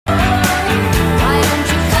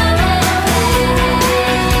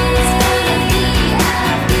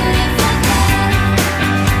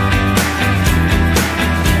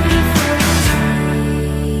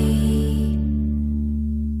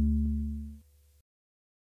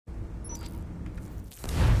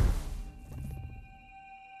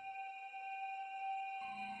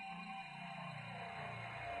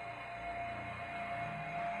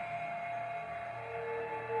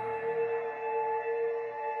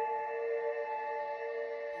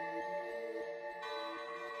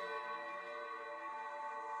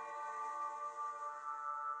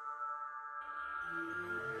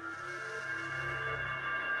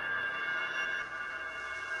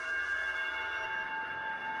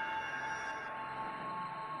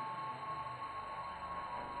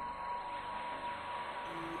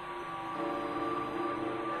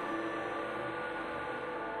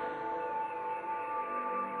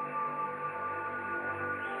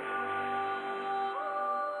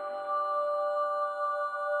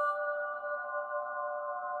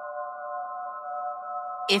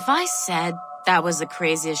If I said that was the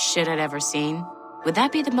craziest shit I'd ever seen, would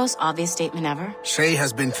that be the most obvious statement ever? Shay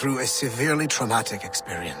has been through a severely traumatic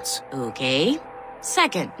experience. Okay.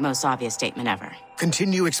 Second most obvious statement ever.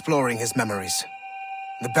 Continue exploring his memories.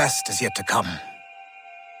 The best is yet to come.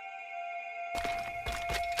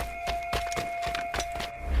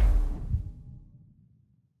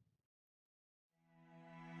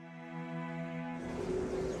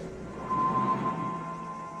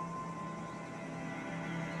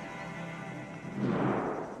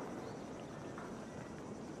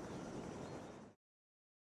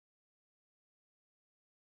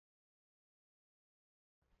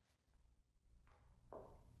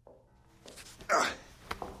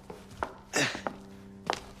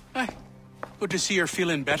 Good to see you're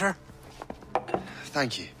feeling better.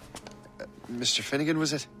 Thank you. Mr. Finnegan,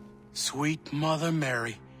 was it? Sweet Mother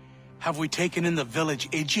Mary. Have we taken in the village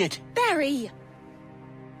idiot? Barry!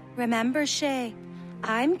 Remember, Shay,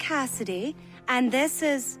 I'm Cassidy, and this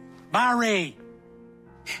is... Barry!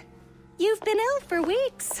 You've been ill for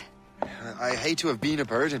weeks. I hate to have been a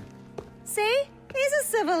burden. See? He's a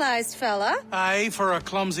civilized fella. Aye, for a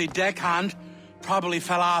clumsy deckhand. Probably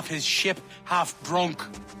fell off his ship half drunk.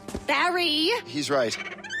 Barry! He's right.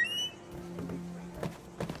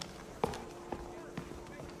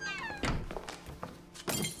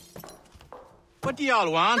 What do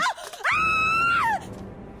y'all want?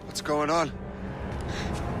 What's going on?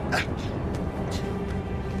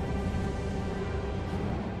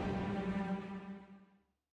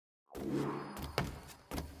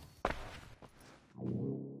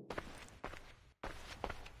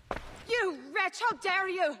 You wretch, how dare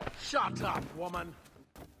you! Shut up, woman.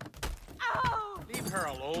 Ow! Leave her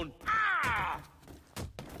alone. Ah!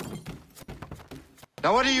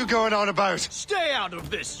 Now what are you going on about? Stay out of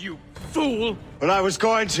this, you fool! Well, I was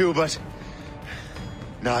going to, but...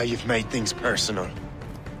 Now you've made things personal.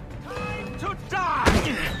 Time to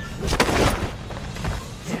die!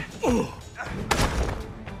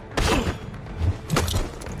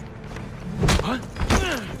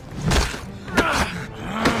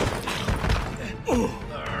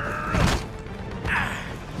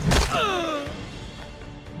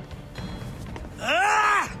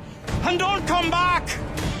 And don't come back!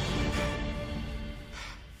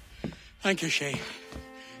 Thank you, Shay.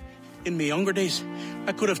 In my younger days,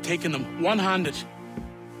 I could have taken them one-handed.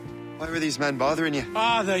 Why were these men bothering you?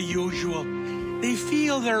 Ah, the usual. They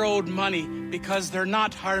feel they're owed money because they're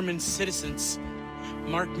not harming citizens.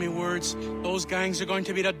 Mark me words, those gangs are going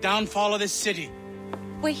to be the downfall of this city.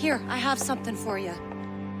 Wait here, I have something for you.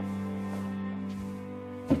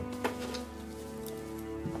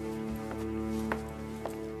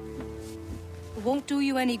 It won't do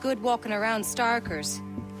you any good walking around Starkers.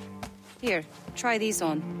 Here, try these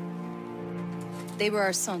on. They were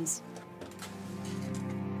our sons.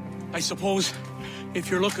 I suppose, if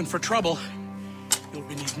you're looking for trouble, you'll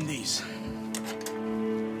be needing these.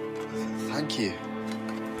 Thank you.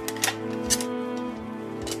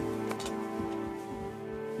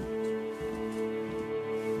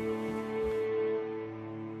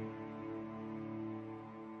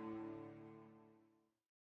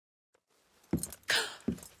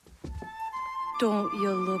 Don't you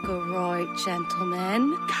look a right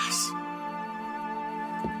gentleman? Gas.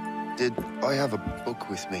 Did I have a book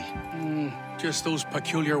with me? Just those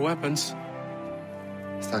peculiar weapons.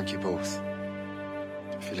 Thank you both.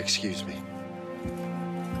 If you'll excuse me.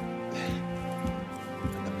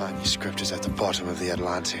 The manuscript is at the bottom of the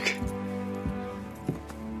Atlantic.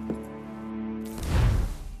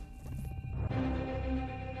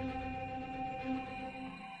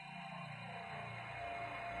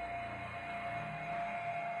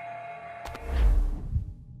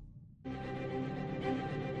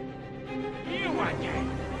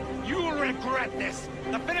 You'll regret this.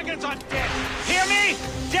 The Finnegans are dead. Hear me?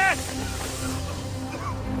 Dead!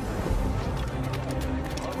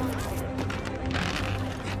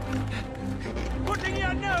 Putting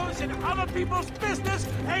your nose in other people's business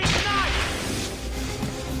ain't nice!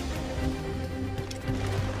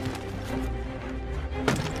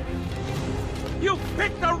 You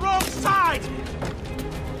picked the wrong side!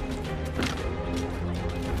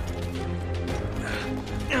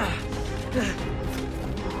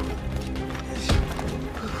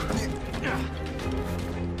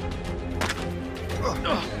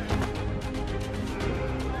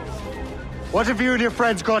 What have you and your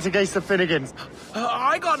friends got against the Finnegans?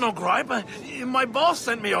 I got no gripe. My boss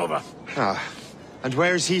sent me over. Ah, and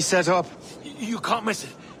where's he set up? You can't miss it.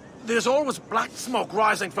 There's always black smoke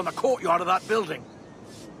rising from the courtyard of that building.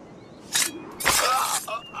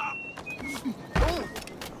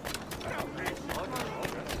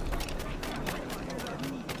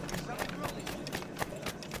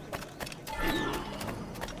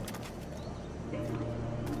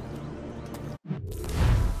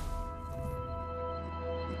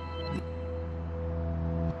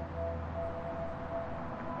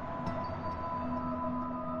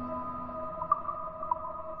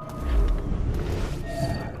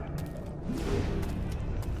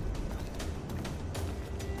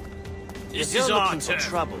 This is our turn.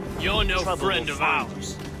 Trouble. You're no friend of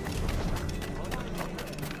ours.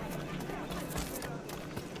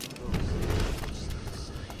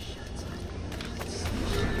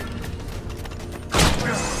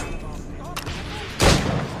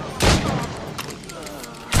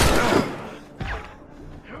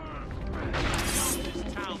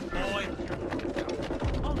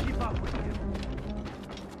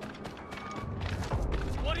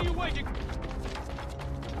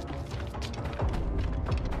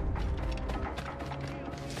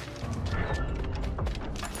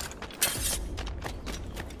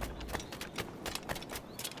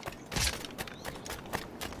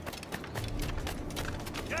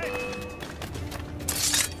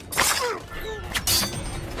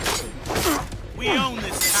 We own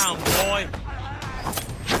this town, boy.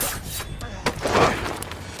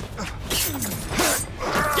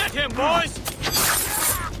 Get him, boys!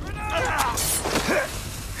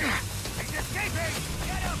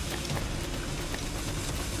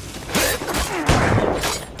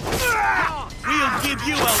 We'll give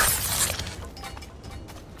you a...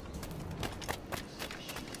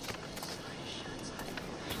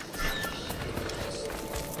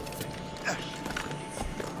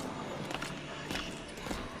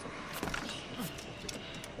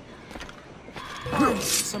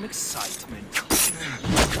 Some excitement.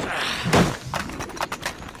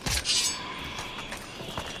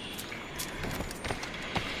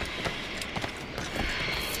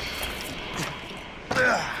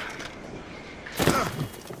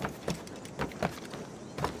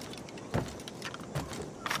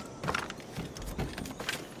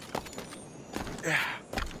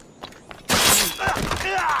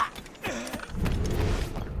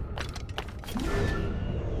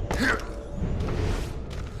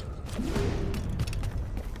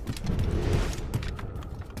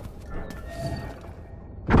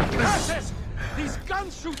 These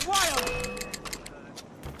guns shoot wild!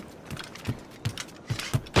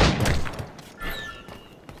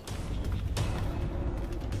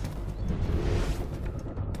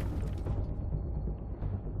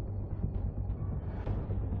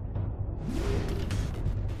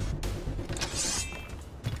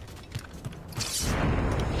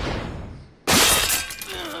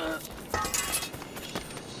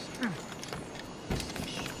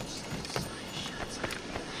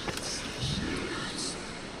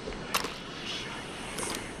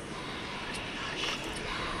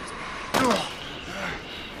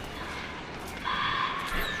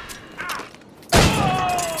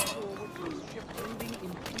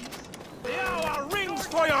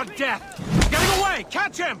 For your death! Getting away!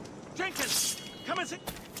 Catch him! Jenkins, come and see.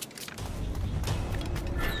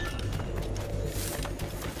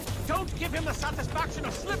 Don't give him the satisfaction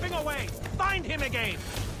of slipping away! Find him again!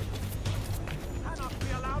 Cannot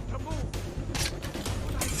be allowed to move. What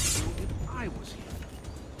would I do if I was here?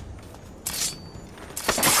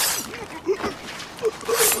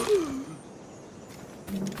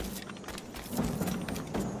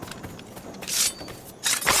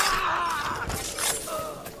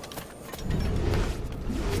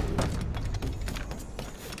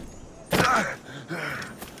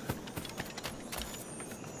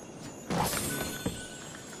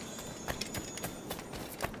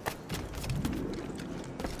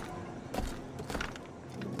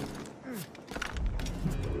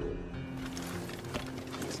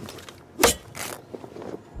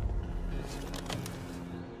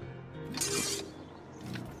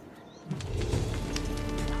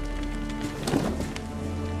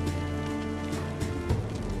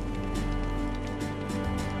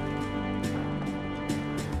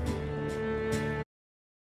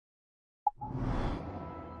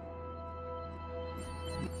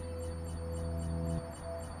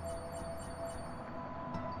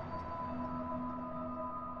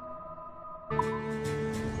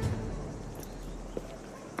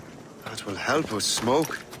 That will help us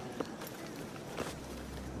smoke.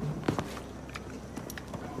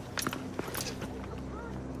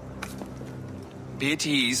 Be at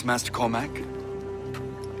ease, Master Cormac.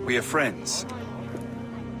 We are friends.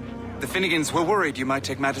 The Finnegans were worried you might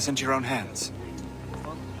take matters into your own hands.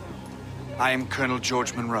 I am Colonel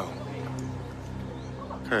George Monroe.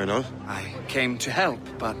 Colonel? I came to help,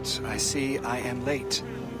 but I see I am late.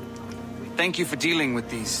 Thank you for dealing with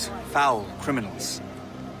these foul criminals.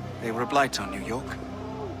 They were a blight on New York.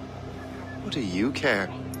 What do you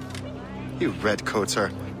care? You redcoats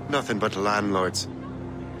are nothing but landlords.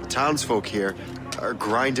 The townsfolk here are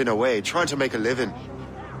grinding away, trying to make a living.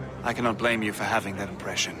 I cannot blame you for having that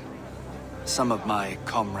impression. Some of my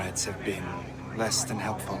comrades have been less than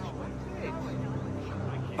helpful.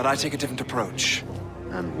 But I take a different approach.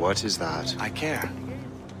 And what is that? I care.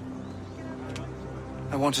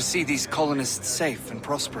 I want to see these colonists safe and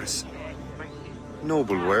prosperous.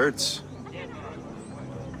 Noble words.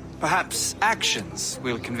 Perhaps actions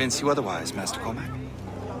will convince you otherwise, Master Cormac.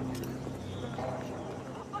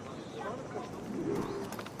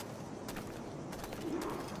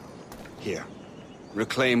 Here.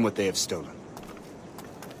 Reclaim what they have stolen.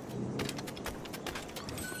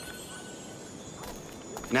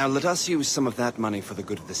 Now let us use some of that money for the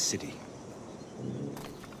good of the city.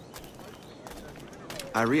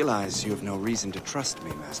 I realize you have no reason to trust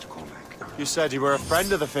me, Master Cormac. You said you were a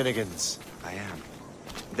friend of the Finnegans. I am.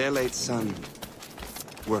 Their late son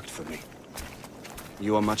worked for me.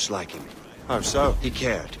 You are much like him. How so? He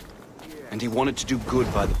cared, and he wanted to do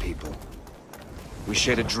good by the people. We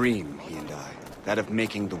shared a dream, he and I, that of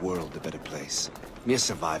making the world a better place. Mere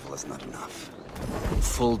survival is not enough.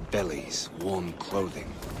 Full bellies, warm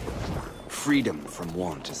clothing. Freedom from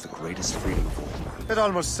want is the greatest freedom of all. It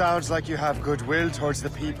almost sounds like you have goodwill towards the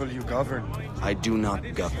people you govern. I do not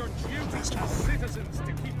govern, Master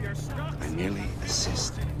Cormac. I merely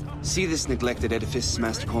assist. See this neglected edifice,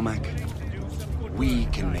 Master Cormac? We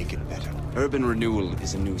can make it better. Urban renewal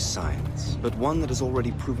is a new science, but one that has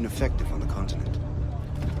already proven effective on the continent.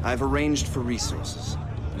 I've arranged for resources.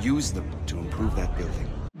 Use them to improve that building.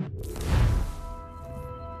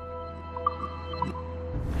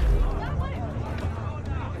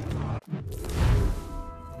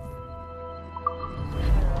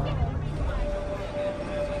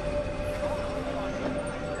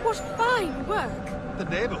 What fine work! The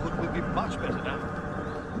neighborhood will be much better now.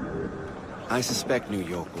 I suspect New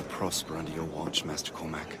York will prosper under your watch, Master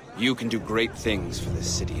Cormac. You can do great things for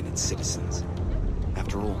this city and its citizens.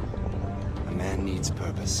 After all, a man needs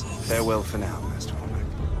purpose. Farewell for now, Master Cormac.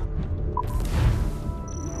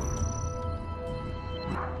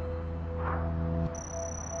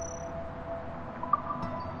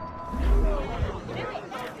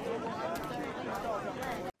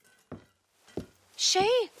 Shay,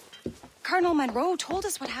 Colonel Monroe told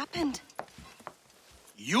us what happened.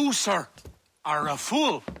 You, sir, are a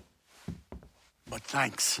fool. But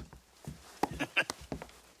thanks.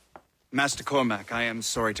 Master Cormac, I am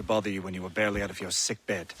sorry to bother you when you were barely out of your sick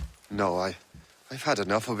bed. No, I've had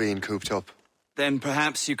enough of being cooped up. Then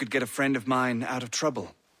perhaps you could get a friend of mine out of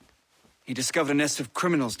trouble. He discovered a nest of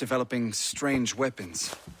criminals developing strange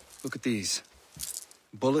weapons. Look at these.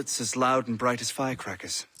 Bullets as loud and bright as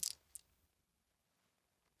firecrackers.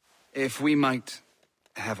 If we might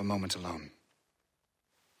have a moment alone.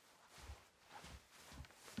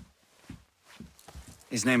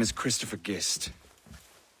 His name is Christopher Gist,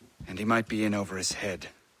 and he might be in over his head.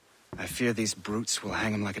 I fear these brutes will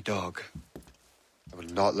hang him like a dog. I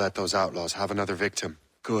will not let those outlaws have another victim.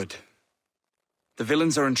 Good. The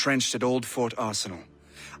villains are entrenched at Old Fort Arsenal.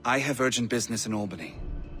 I have urgent business in Albany.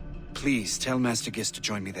 Please tell Master Gist to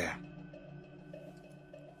join me there.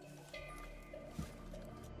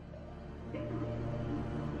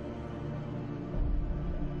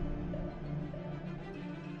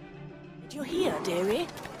 Did you hear, dearie?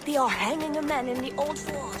 They are hanging a man in the old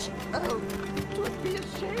fort. Oh, it would be a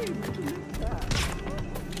shame to miss that.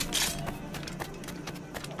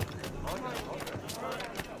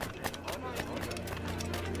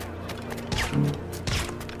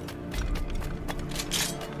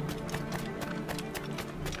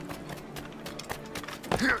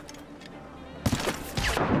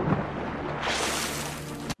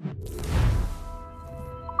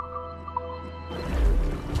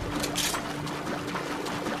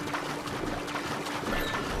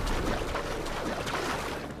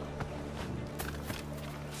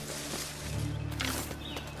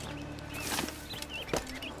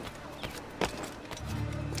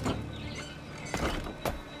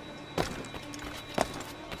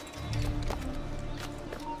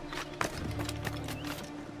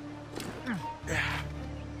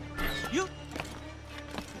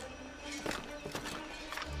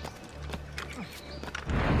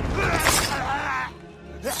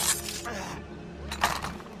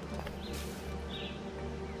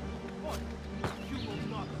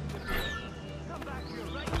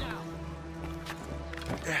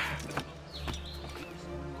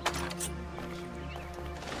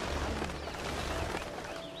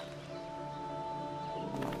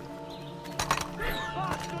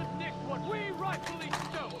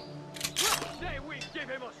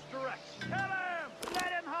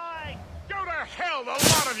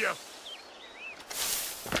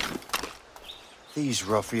 These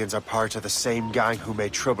ruffians are part of the same gang who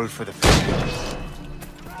made trouble for the Finnegans.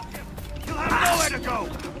 You'll have nowhere to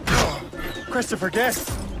go! Christopher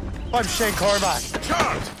Gist. I'm Shane Cormac.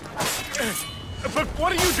 Charge! But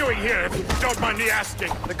what are you doing here, if you don't mind me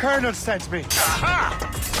asking? The Colonel sent me. Aha!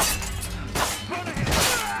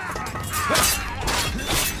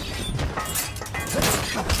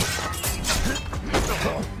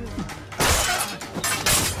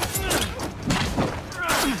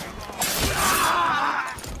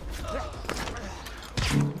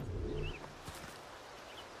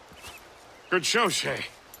 Good show, Shay.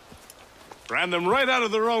 Ran them right out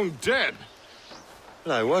of their own den.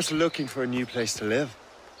 Well, I was looking for a new place to live.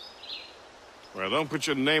 Well, don't put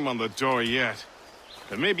your name on the door yet.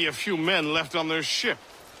 There may be a few men left on their ship.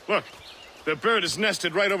 Look, the bird is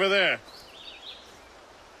nested right over there.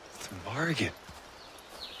 The Morrigan.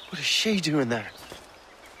 What is she doing there?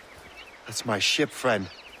 That's my ship, friend.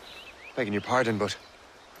 Begging your pardon, but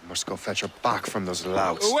I must go fetch her back from those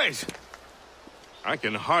louts. Oh, wait! I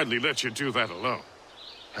can hardly let you do that alone.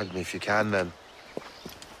 Help me if you can, then.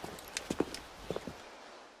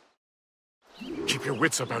 Keep your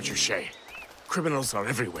wits about you, Shay. Criminals are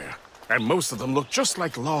everywhere, and most of them look just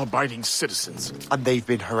like law-abiding citizens. And they've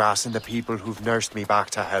been harassing the people who've nursed me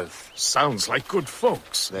back to health. Sounds like good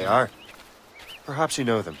folks. They are. Perhaps you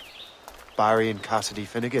know them. Barry and Cassidy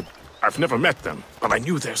Finnegan. I've never met them, but I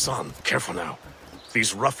knew their son. Careful now.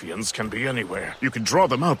 These ruffians can be anywhere. You can draw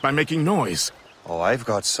them out by making noise. Oh, I've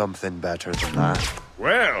got something better than that.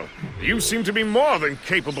 Well, you seem to be more than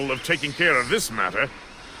capable of taking care of this matter.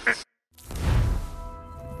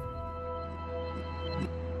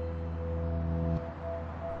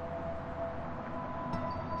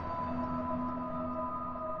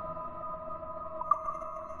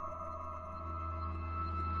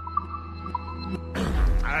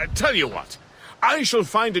 Tell you what, I shall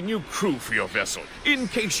find a new crew for your vessel, in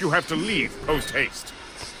case you have to leave post-haste.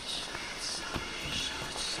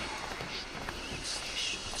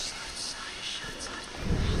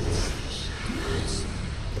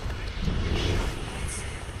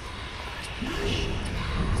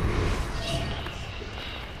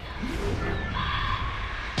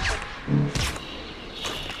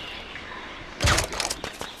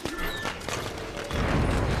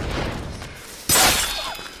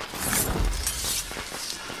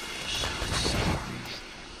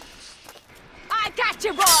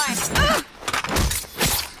 You boy! I'm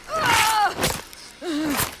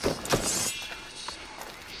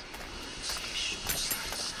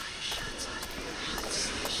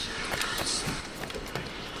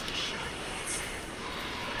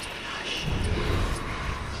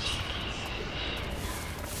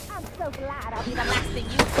so glad I'll be the last thing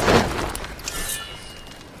you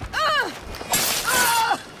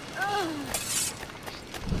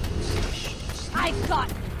I got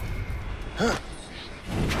you. Huh.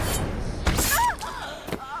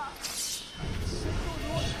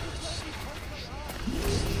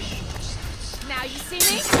 Now you see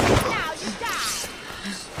me? Now you die!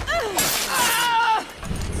 I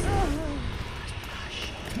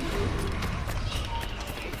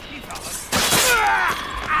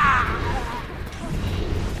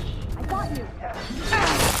got you.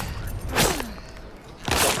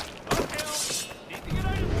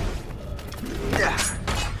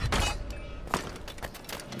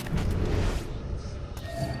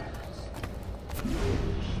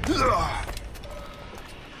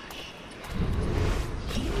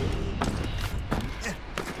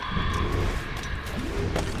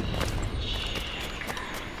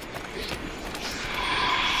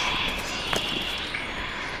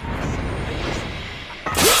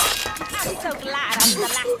 I'm so glad I'm the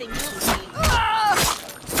last thing you'll see.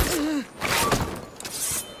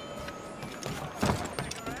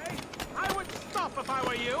 I would stop if I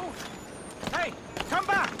were you. Hey, come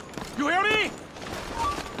back! You hear me?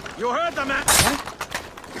 You heard the man.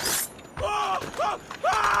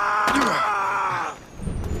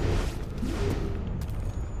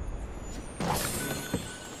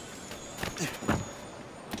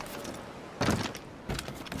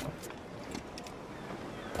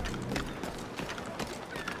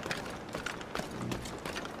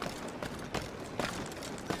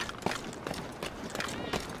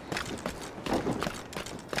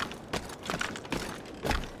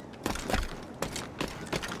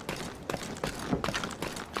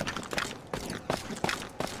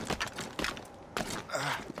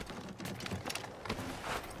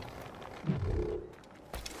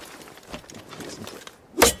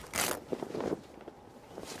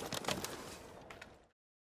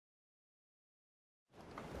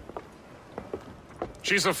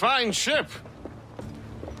 She's a fine ship.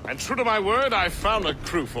 And true to my word, I found a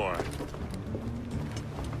crew for her.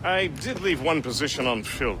 I did leave one position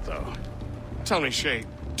unfilled, though. Tell me, Shay,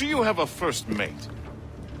 do you have a first mate?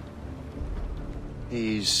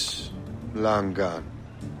 He's Long gone.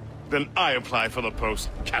 Then I apply for the post,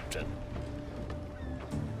 Captain.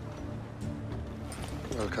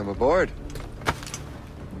 Welcome aboard.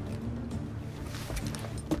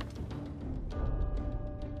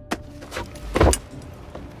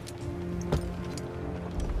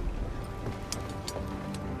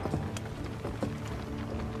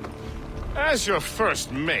 As your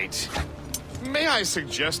first mate, may I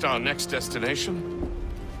suggest our next destination?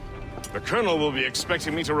 The Colonel will be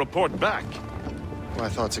expecting me to report back. My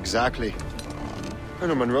thoughts exactly.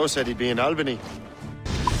 Colonel Monroe said he'd be in Albany.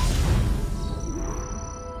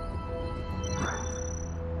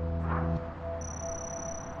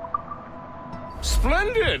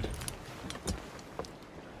 Splendid!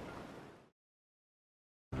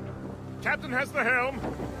 Captain has the helm.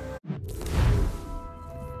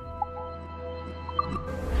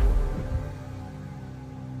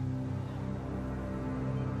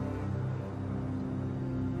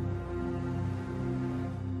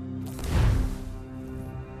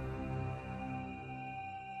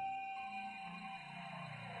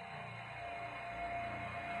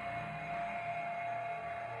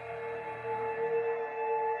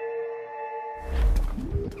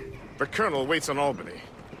 The Colonel waits on Albany.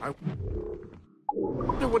 I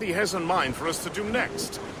wonder what he has in mind for us to do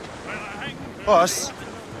next. Us?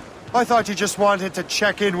 I thought you just wanted to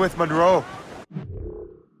check in with Monroe.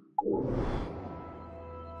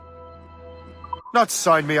 Not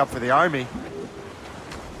sign me up for the army.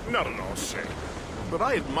 Not at all, Shay. But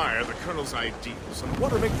I admire the Colonel's ideals and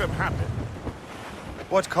want to make them happen.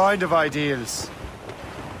 What kind of ideals?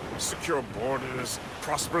 Secure borders,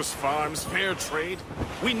 prosperous farms, fair trade.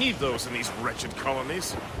 We need those in these wretched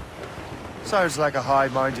colonies. Sounds like a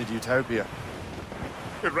high-minded utopia.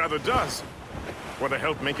 It rather does. Want to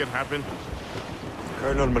help make it happen?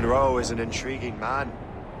 Colonel Monroe is an intriguing man,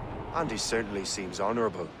 and he certainly seems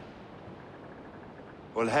honorable.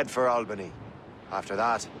 We'll head for Albany. After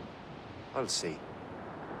that, I'll see.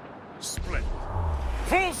 Splendid.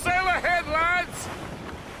 Full sail ahead, lads!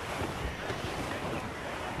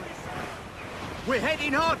 We're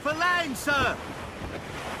heading hard for land, sir!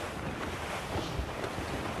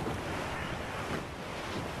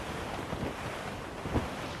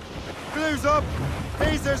 Glues up!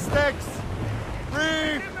 Teaser sticks!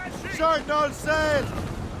 Reef! Shorten all sail!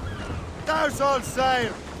 Douse all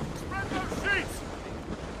sail! Spread those sheets!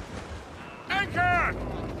 Anchor!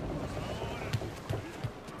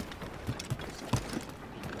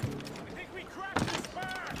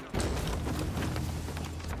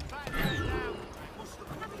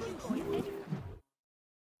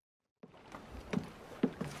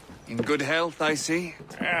 In good health, I see.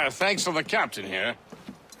 Thanks to the captain here.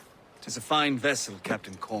 'Tis a fine vessel,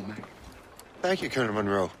 Captain Cormac. Thank you, Colonel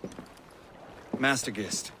Monroe. Master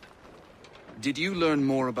Gist, did you learn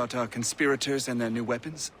more about our conspirators and their new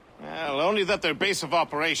weapons? Well, only that their base of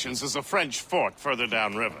operations is a French fort further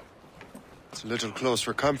downriver. It's a little close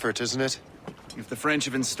for comfort, isn't it? If the French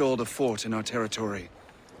have installed a fort in our territory,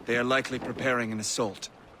 they are likely preparing an assault.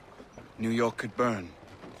 New York could burn.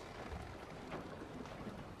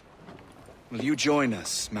 Will you join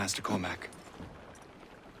us, Master Cormac?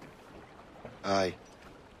 Aye.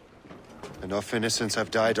 Enough innocents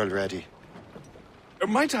have died already.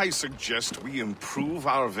 Might I suggest we improve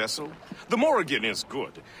our vessel? The Morrigan is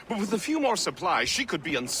good, but with a few more supplies, she could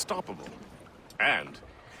be unstoppable. And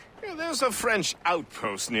there's a French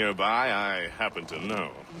outpost nearby I happen to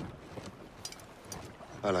know.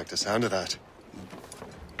 I like the sound of that.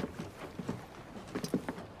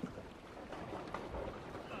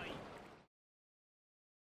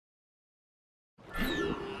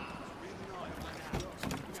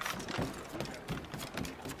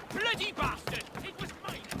 Bloody bastard! It was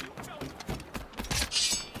mine!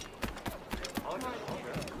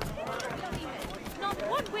 Not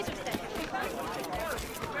one wizard said.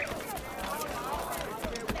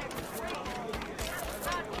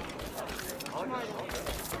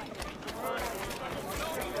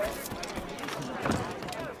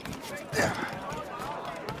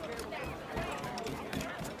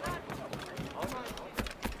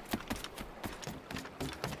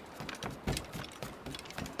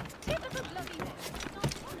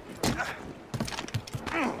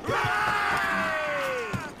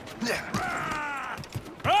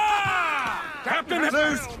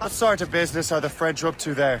 What sort of business are the French up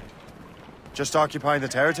to there? Just occupying the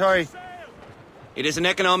territory? It is an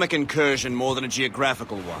economic incursion more than a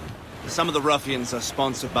geographical one. Some of the ruffians are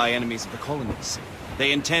sponsored by enemies of the colonies.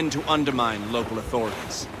 They intend to undermine local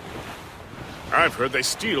authorities. I've heard they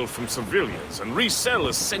steal from civilians and resell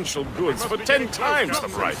essential goods for 10 times the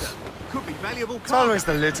price. Could be valuable. It's always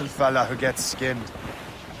the little fella who gets skinned.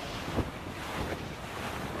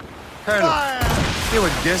 Colonel, you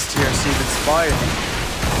and Gist here seem inspired.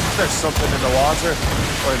 Is there something in the water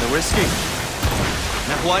or in the whiskey?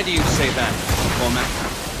 Now, why do you say that, Cormac?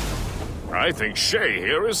 I think Shay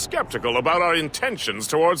here is skeptical about our intentions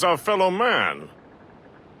towards our fellow man.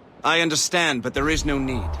 I understand, but there is no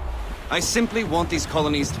need. I simply want these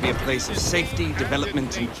colonies to be a place of safety,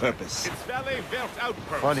 development, and purpose.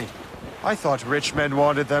 Funny. I thought rich men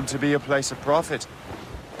wanted them to be a place of profit.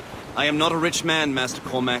 I am not a rich man, Master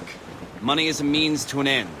Cormac. Money is a means to an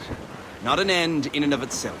end, not an end in and of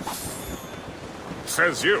itself.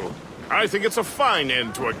 Says you. I think it's a fine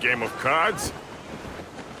end to a game of cards.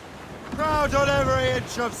 Crowd on every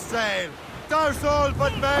inch of sail. Douse all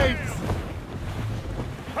but mates.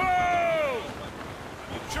 Ho!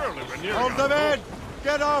 Surely we're near Hold them in.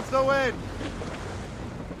 Get off the wind.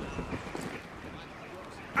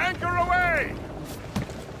 Anchor away!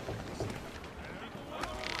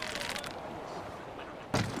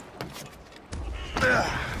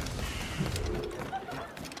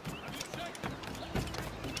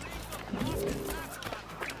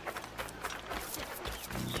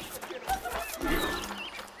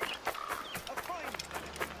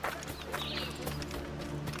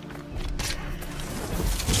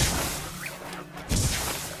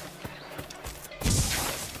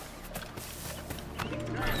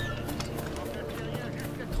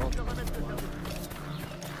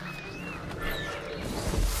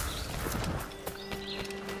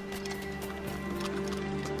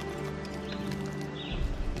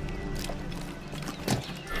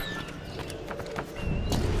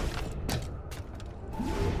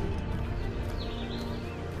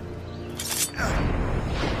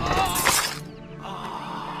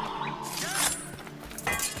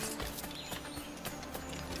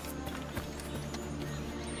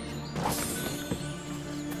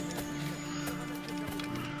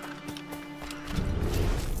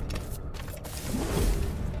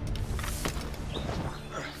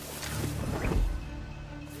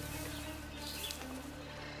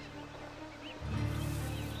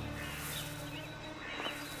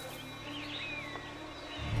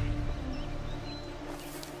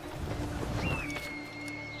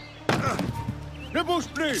 Ne bouge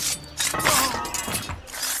plus!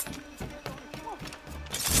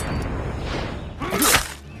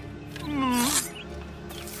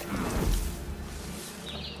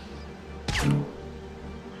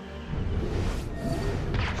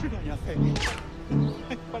 Je n'ai rien fait.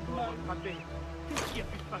 Pas de mal, raté. Qu'est-ce qui a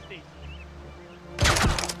pu se passer?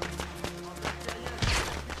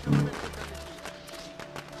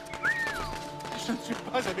 Je ne suis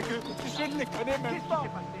pas avec eux. Je ne les connais même pas.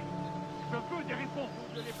 Je veux des réponses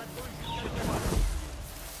de les patrouilles jusqu'à la droite.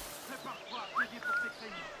 Prépare-toi à payer pour tes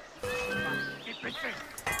crimes. Et pété.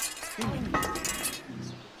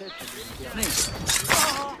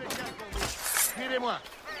 Suivez-moi.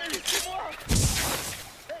 Laissez-moi.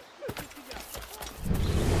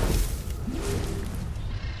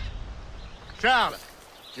 Charles,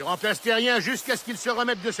 tu remplaces Terrien jusqu'à ce qu'il se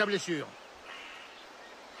remette de sa blessure.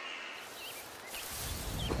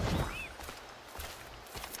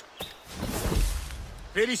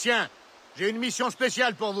 Félicien, j'ai une mission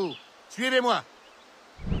spéciale pour vous. Suivez-moi.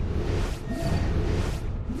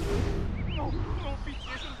 Non,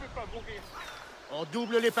 pitié, je ne veux pas mourir. On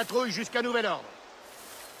double les patrouilles jusqu'à nouvel ordre.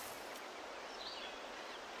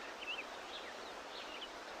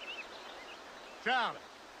 Charles,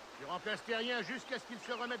 tu remplaces Terrien jusqu'à ce qu'il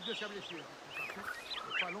se remette de sa blessure.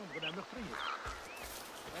 C'est pas l'ombre d'un meurtrier.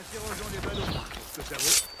 Interrogeons les ballots. Qu'est-ce que ça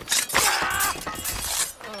vaut?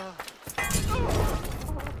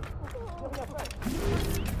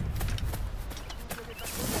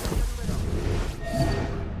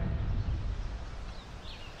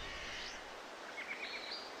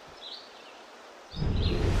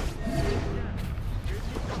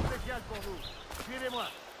 Pour vous. Suivez-moi.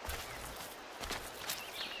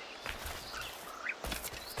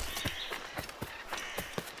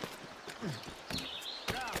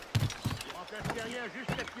 Charles, tu remplaces Terrien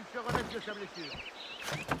jusqu'à ce qu'il se remette de sa blessure.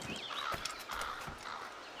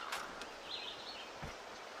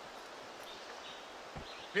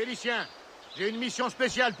 Félicien, j'ai une mission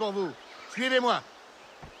spéciale pour vous. Suivez-moi.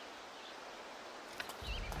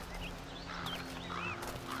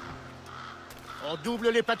 On double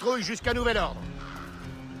les patrouilles jusqu'à nouvel ordre.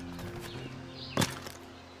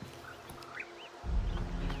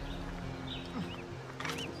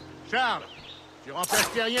 Charles, tu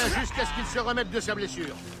remplaces Terrien jusqu'à ce qu'il se remette de sa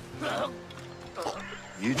blessure.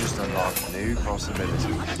 You just unlocked a new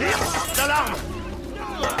possibility. D'alarme!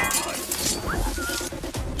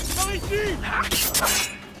 Par ici!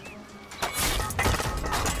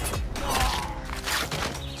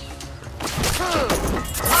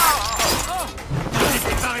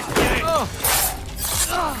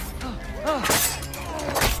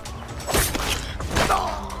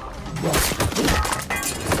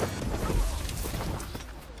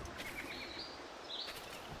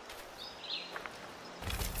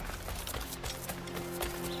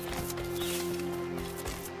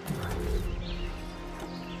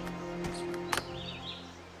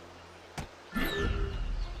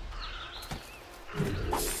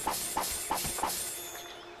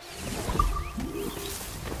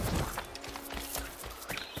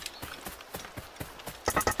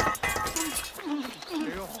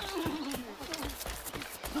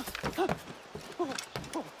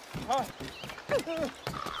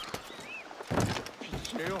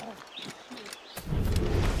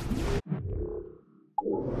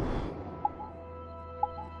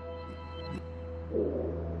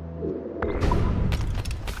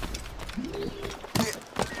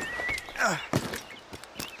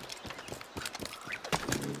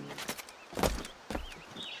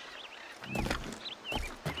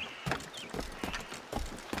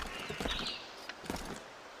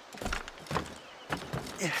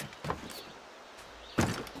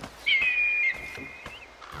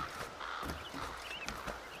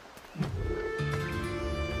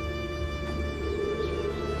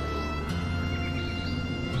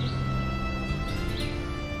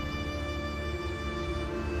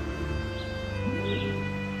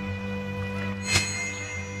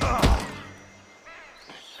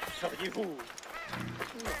 Seriez-vous?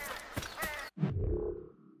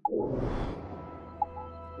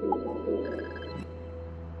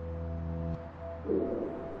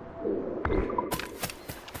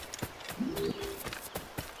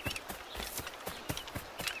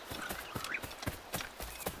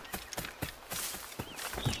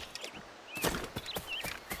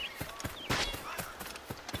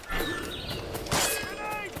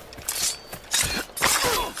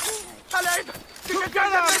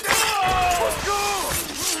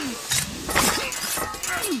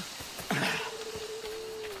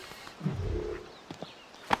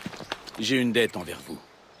 J'ai une dette envers vous.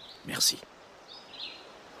 Merci.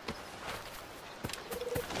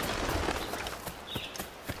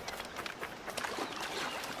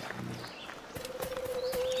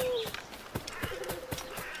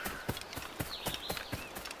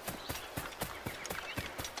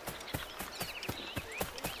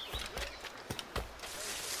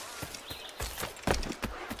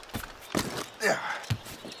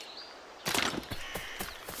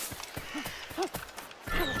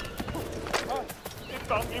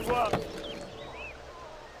 Épargnez-moi!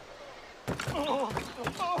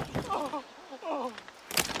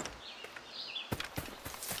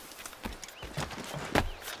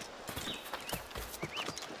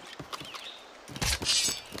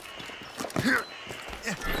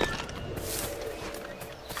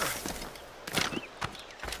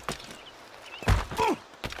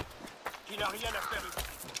 Il n'a rien à faire ici.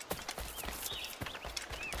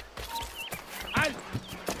 Halte!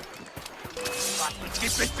 Va te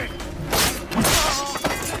péter!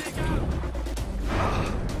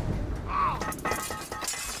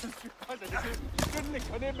 Je ne les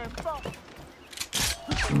connais même pas!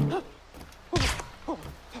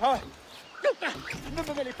 Ne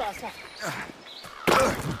me mêlez pas à ça!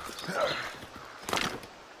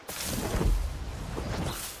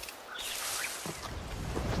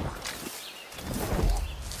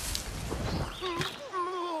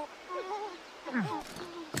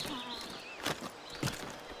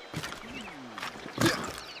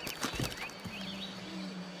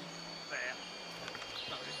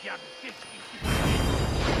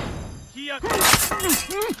 Qui a...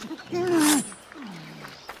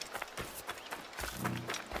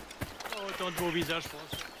 Oh, autant de beaux visages,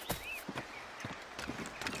 France.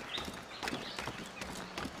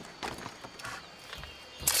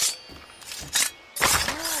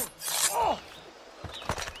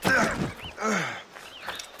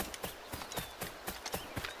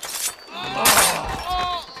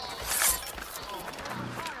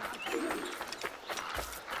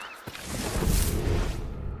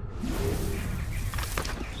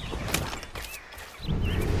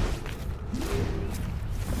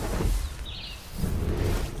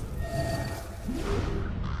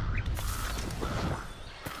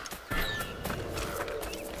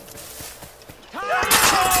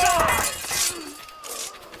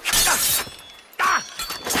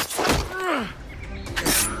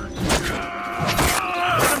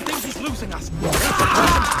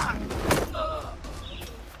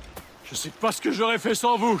 Je sais pas ce que j'aurais fait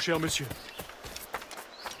sans vous, cher monsieur.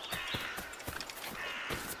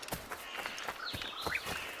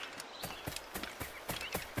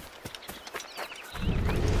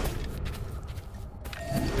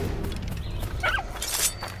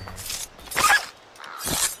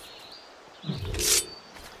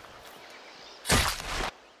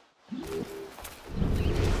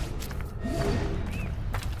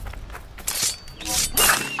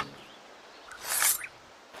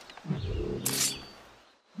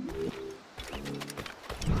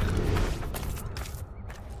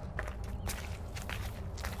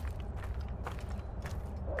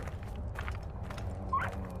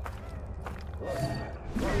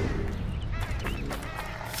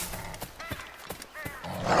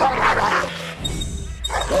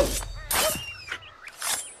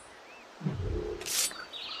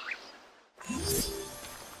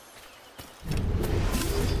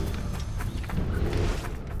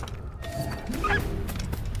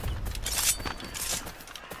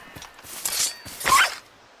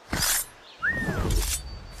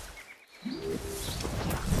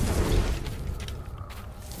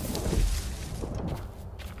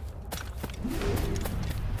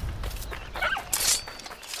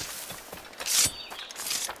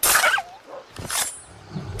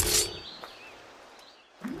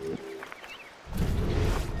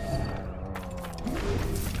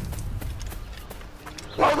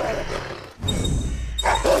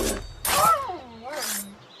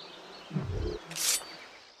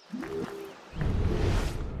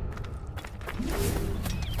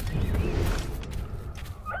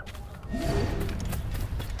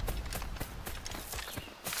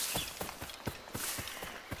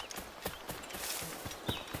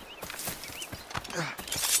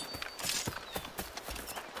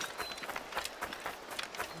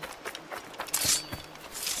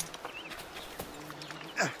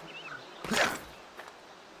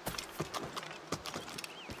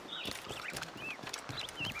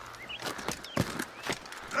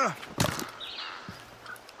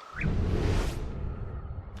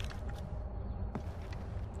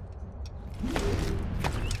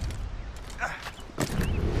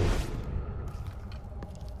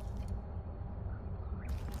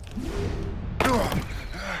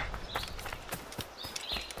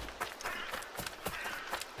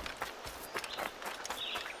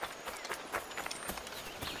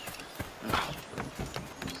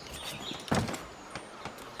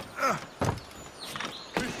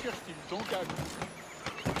 ton calme.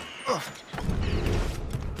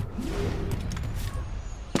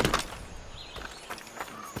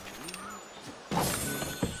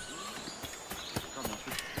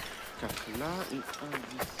 Là et un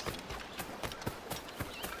 10.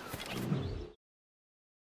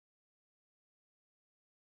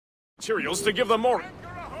 Materials to give them more.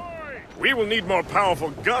 We will need more powerful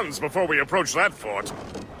guns before we approach that fort.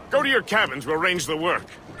 Go to your cabins, we'll arrange the work.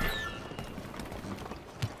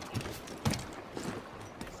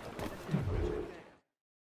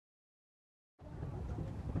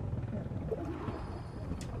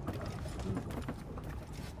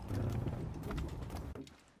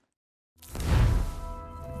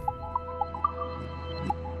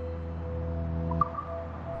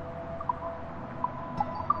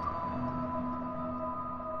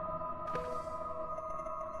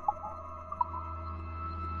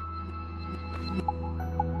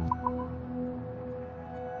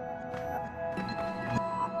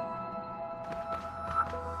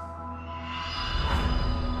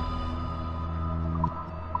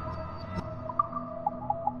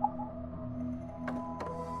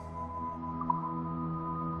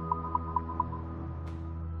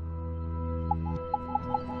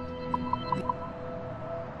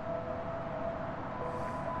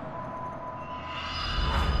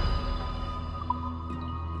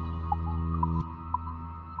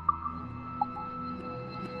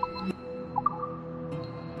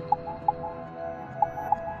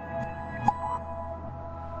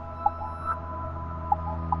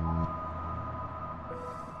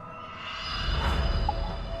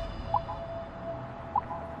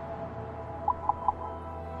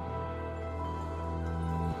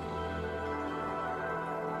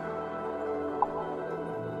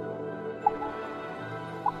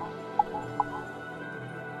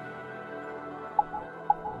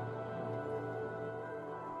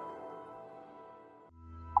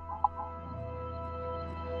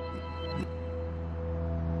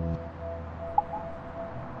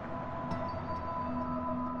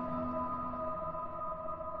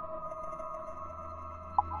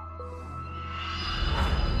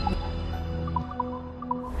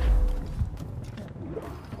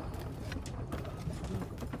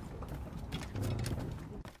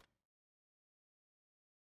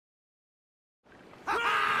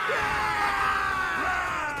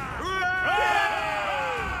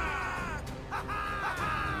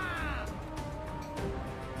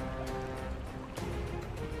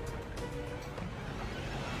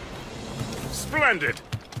 Splendid!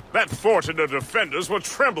 That fort and the defenders will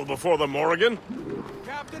tremble before the Morrigan.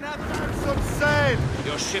 Captain, have some sail!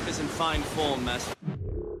 Your ship is in fine form, Master.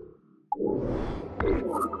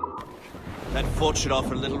 That fort should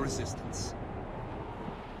offer little resistance.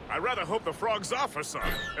 I rather hope the frogs offer some,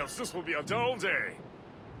 else this will be a dull day.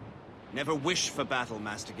 Never wish for battle,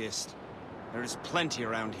 Master Gist. There is plenty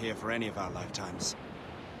around here for any of our lifetimes.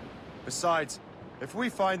 Besides, if we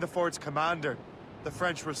find the fort's commander, the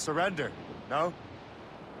French will surrender, no?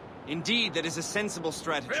 Indeed, that is a sensible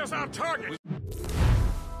strategy. There's our target!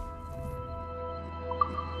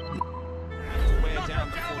 Wear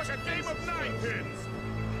down the Down fort's like a game of ninepins!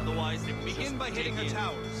 Otherwise, they begin by hitting her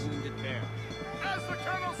towers. Wounded bear. As the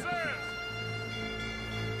Colonel says!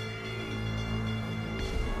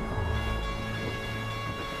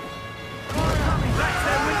 That's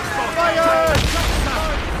their weak spot! Fire!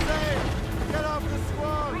 Get off the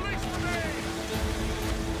squad! Release the main!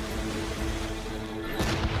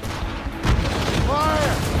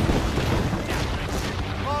 Fire!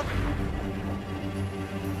 Up!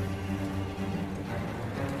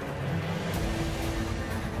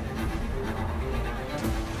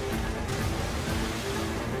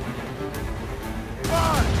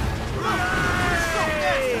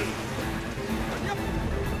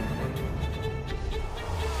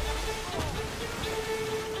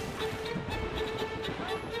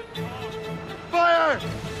 Fire!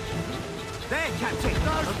 There, Captain! A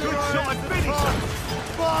good shot and finish her!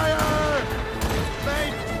 Fire!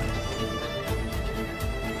 Mate!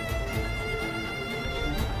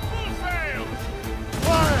 Full sail!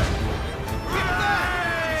 Fire!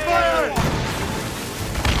 Fire!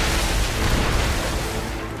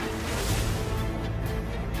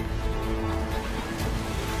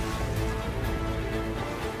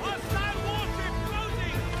 Hostile warship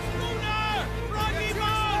floating! Schooner! Froggy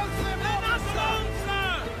boat! Let us alone,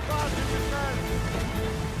 sir!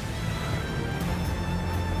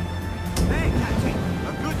 There, Captain! A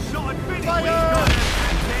good shot and finish! Fire!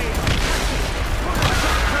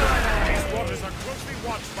 These waters are closely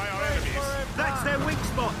watched by our enemies. That's their weak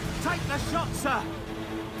spot! Take the shot, sir!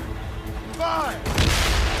 Fire!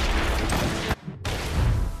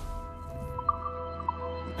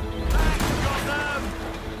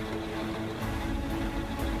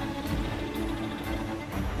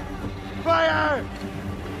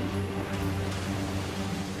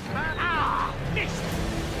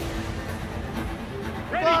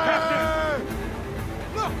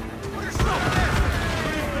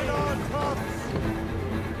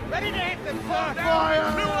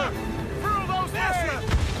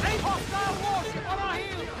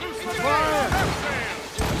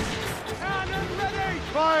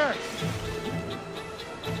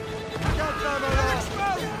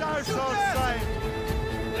 It's all safe.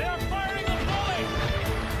 They are firing a volley.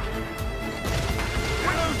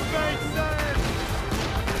 Close bait, sir.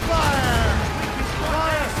 Fire!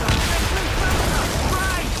 Fire!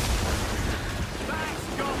 Right! Thanks,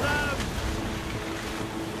 goddamn!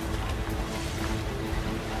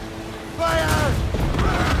 Fire!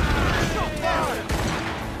 Fire!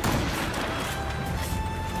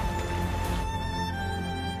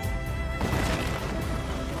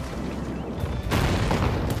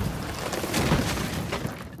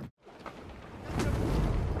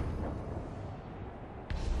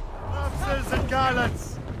 Officers and gallants!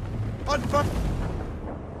 On fire!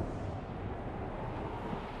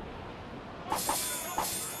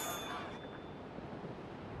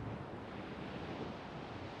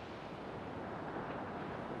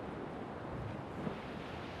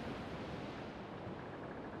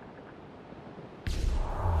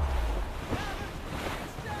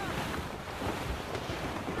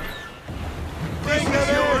 Bring them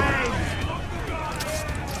in!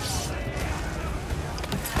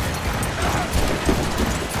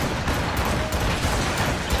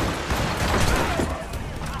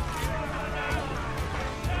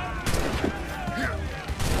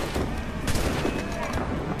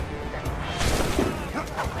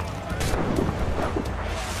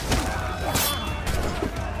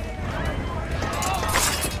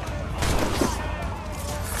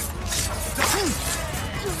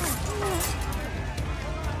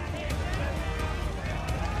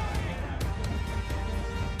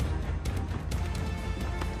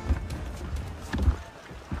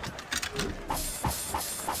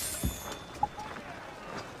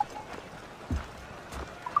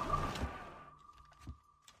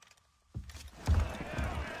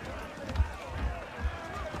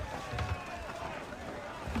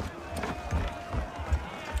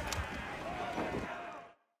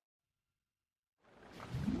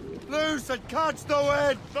 Loose and catch the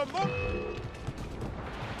wind!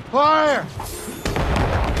 Fire! Fire!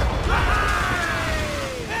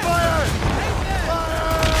 Fire!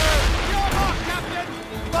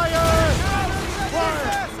 Fire!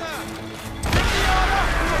 Fire!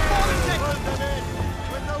 Hold them in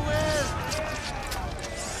with the wind!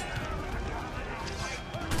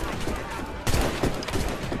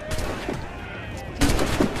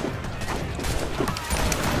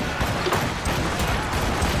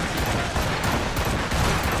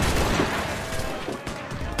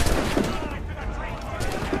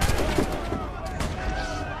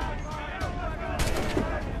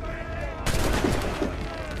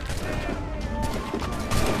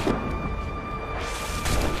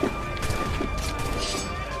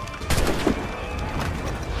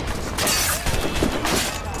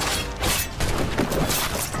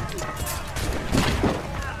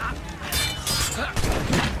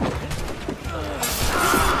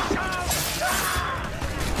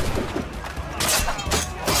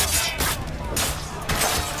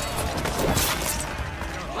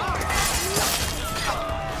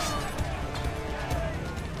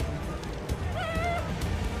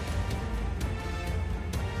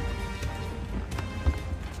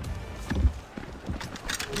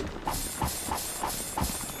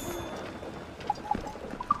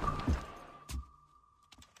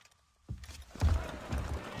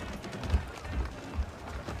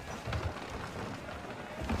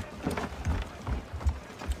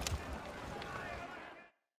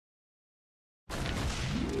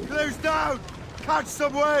 Close down! Catch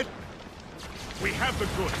some wind! We have the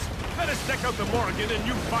goods. Let us deck out the Morrigan in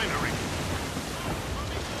new finery.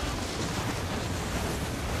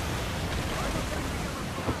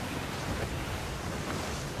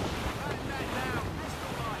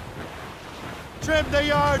 Trim the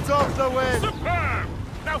yards off the wind! Superb!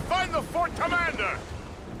 Now find the fort commander!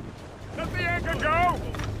 Let the anchor go!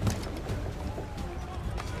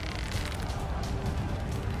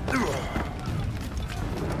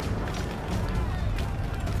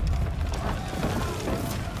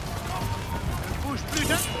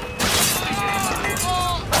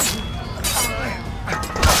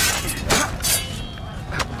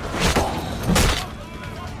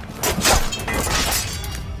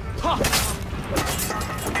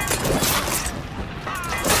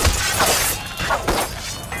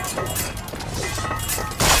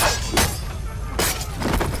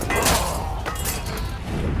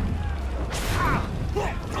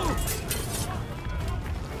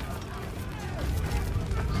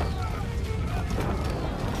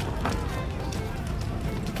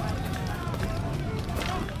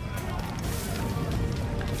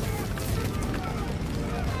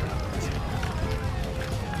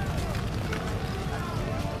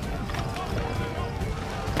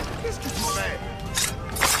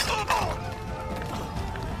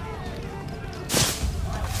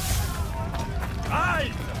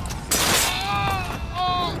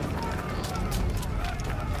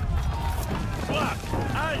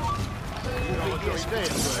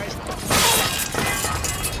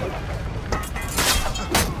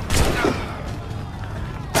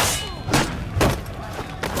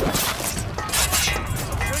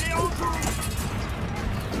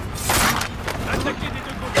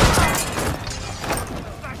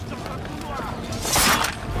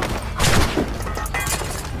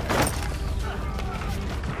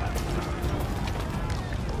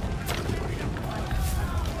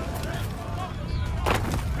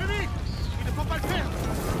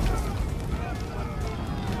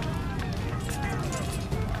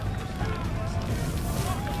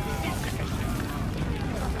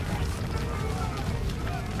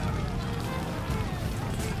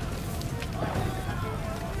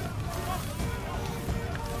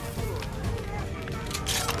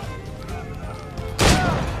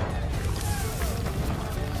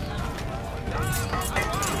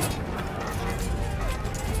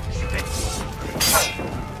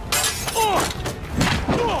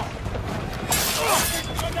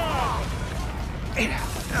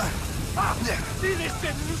 Il essaie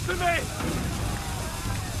de nous semer!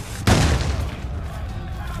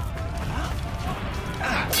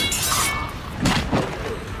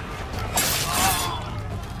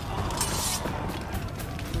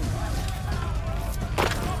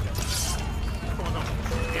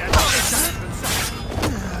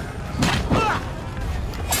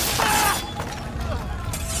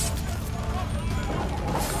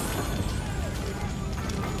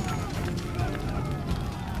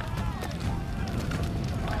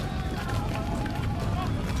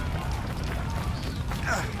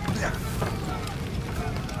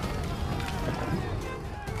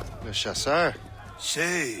 Le chasseur.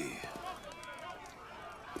 Say,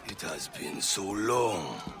 it has been so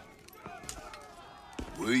long.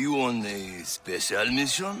 Were you on a special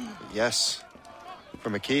mission? Yes,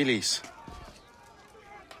 from Achilles.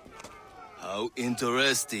 How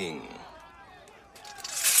interesting.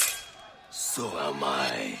 So am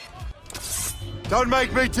I. Don't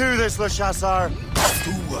make me do this, Le Chasseur!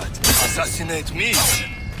 Do what? Assassinate me?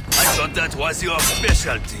 I thought that was your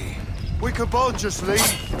specialty. We could both just leave.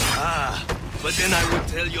 Ah, but then I would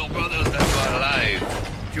tell your brothers that you are alive.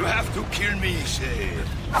 You have to kill me, Shay.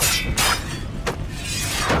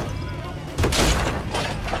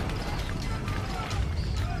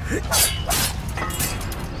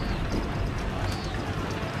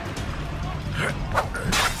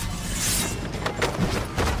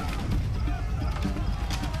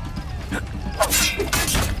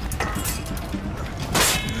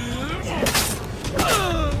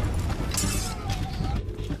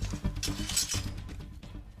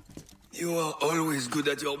 You are always good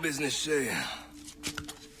at your business, Shay.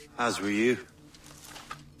 As were you.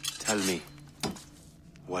 Tell me,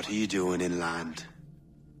 what are you doing inland?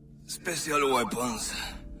 Special weapons.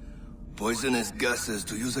 Poisonous gases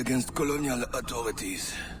to use against colonial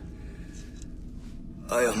authorities.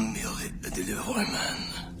 I am merely a delivery man.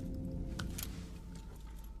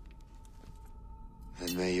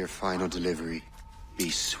 Then may your final delivery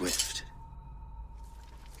be swift.